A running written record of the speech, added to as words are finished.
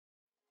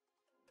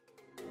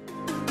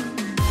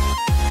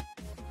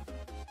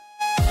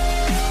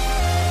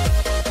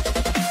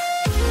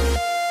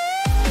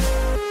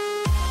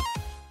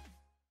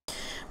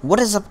What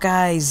is up,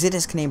 guys? It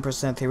is Ps4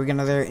 Xb1 here. We got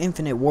another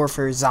Infinite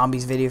Warfare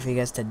Zombies video for you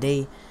guys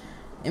today.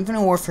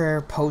 Infinite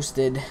Warfare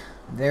posted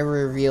their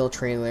reveal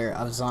trailer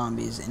of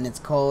zombies, and it's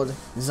called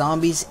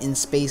Zombies in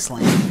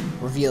Spaceland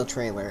reveal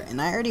trailer.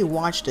 And I already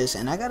watched this,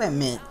 and I gotta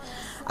admit,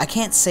 I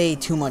can't say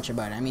too much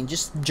about it. I mean,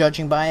 just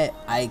judging by it,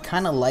 I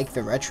kind of like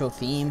the retro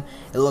theme.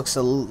 It looks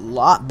a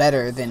lot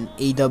better than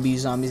AW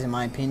Zombies in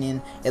my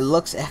opinion. It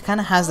kind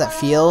of has that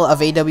feel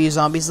of AW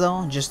Zombies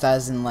though, just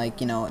as in,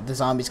 like, you know, the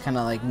zombies kind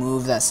of like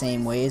move that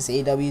same way as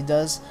AW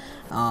does.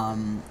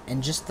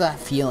 And just that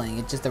feeling,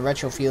 it's just the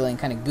retro feeling,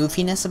 kind of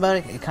goofiness about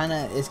it. It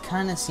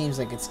kind of seems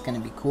like it's gonna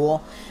be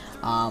cool.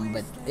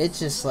 But it's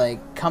just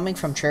like coming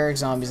from Ps4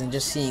 Zombies and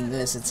just seeing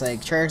this, it's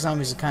like Ps4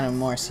 Zombies is kind of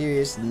more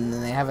serious, and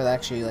then they have it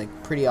actually like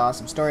pretty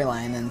awesome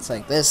storyline, and it's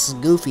like this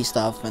goofy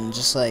stuff, and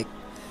just like,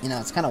 you know,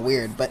 it's kind of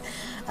weird. But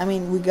I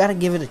mean, we gotta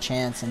give it a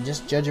chance, and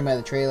just judging by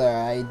the trailer,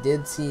 I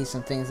did see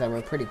some things that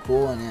were pretty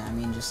cool, and I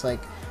mean, just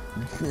like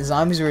the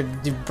zombies were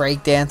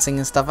breakdancing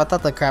and stuff. I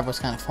thought the crap was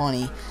kind of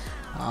funny.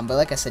 But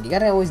like I said, you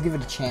gotta always give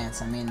it a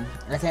chance. I mean,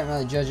 I can't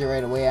really judge it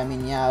right away. I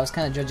mean, yeah, I was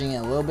kind of judging it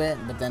a little bit,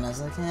 but then I was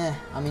like,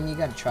 I mean, you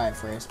gotta try it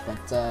first.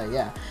 But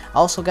yeah.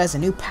 Also, guys, a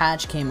new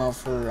patch came out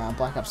for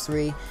Black Ops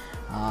 3.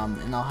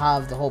 And I'll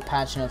have the whole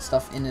patch note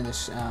stuff in the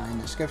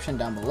description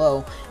down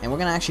below, and we're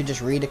gonna actually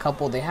just read a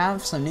couple. They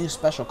have some new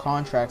special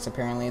contracts.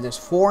 Apparently there's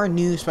 4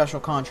 new special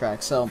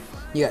contracts. So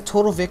you got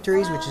total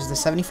victories, which is the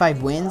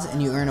 75 wins,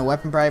 and you earn a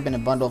weapon bribe and a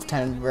bundle of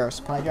 10 rare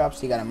supply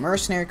drops. You got a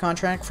mercenary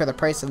contract for the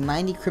price of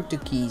 90 crypto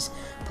keys.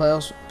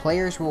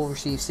 Players will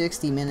receive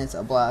 60 minutes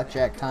of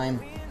blackjack time.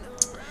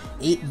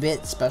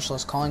 8-bit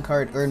specialist calling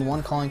card. Earn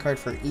 1 calling card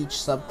for each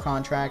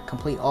subcontract.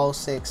 Complete all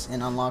 6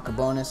 and unlock a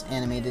bonus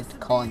animated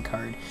calling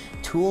card.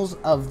 Tools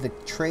of the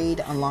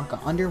trade. Unlock a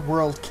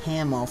underworld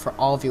camo for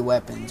all of your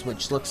weapons,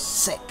 which looks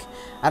sick.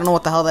 I don't know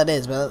what the hell that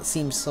is, but that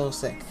seems so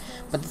sick.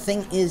 But the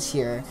thing is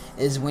here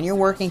is when you're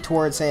working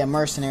towards, say, a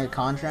mercenary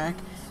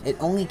contract, it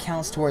only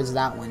counts towards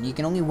that one. You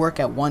can only work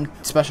at 1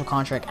 special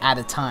contract at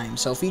a time.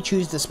 So if you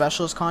choose the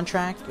specialist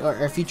contract, or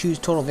if you choose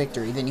total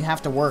victory, then you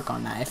have to work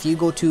on that. If you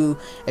go to,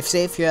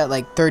 if you're at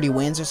like 30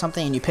 wins or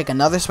something, and you pick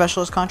another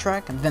specialist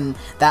contract, then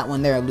that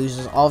one there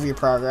loses all of your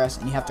progress,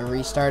 and you have to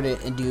restart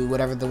it and do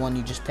whatever the one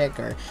you just pick.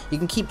 Or you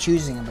can keep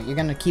choosing them, but you're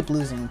gonna keep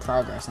losing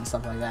progress and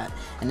stuff like that.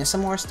 And there's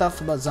some more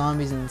stuff about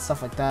zombies and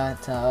stuff like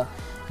that.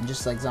 And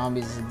just like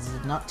zombies,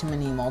 it's not too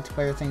many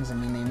multiplayer things. I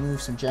mean, they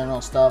move some general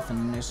stuff,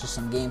 and there's just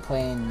some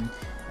gameplay,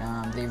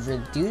 and they've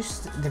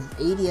reduced the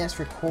ADS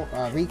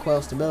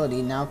recoil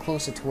stability, now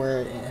closer to where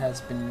it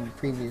has been in the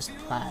previous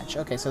patch.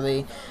 Okay, so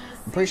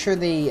I'm pretty sure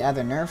they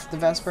either nerfed the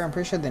Vesper. I'm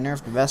pretty sure they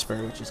nerfed the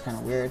Vesper, which is kind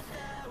of weird.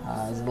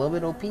 It's a little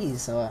bit OP,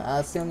 so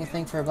that's the only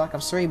thing for Black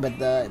Ops 3. But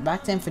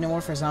back to Infinite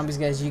Warfare Zombies,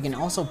 guys, you can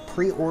also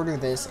pre-order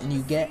this, and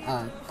you get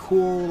a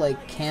cool, like,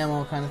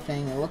 camo kind of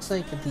thing. It looks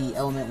like the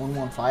Element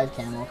 115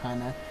 camo,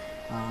 kind of.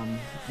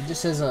 It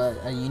just says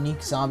a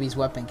unique zombies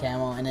weapon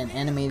camo, and an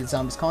animated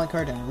zombies calling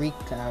card, and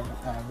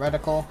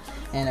reticle,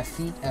 and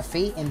a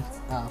fate and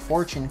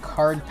fortune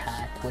card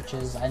pack, which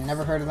is, I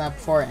never heard of that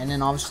before. And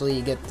then obviously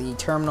you get the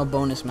terminal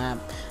bonus map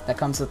that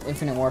comes with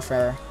Infinite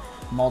Warfare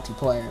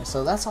multiplayer.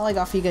 So that's all I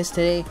got for you guys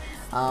today.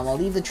 I'll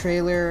leave the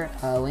trailer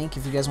link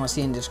if you guys want to see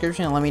it in the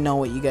description, and let me know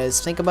what you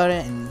guys think about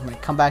it, and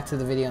like, come back to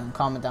the video and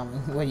comment down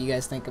what you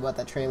guys think about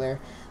that trailer.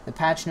 The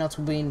patch notes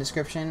will be in the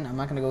description. I'm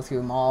not going to go through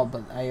them all,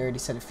 but I already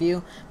said a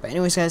few. But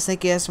anyways, guys,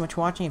 thank you guys so much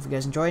for watching. If you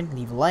guys enjoyed,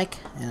 leave a like,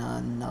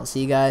 and I'll see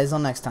you guys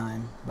on next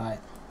time. Bye.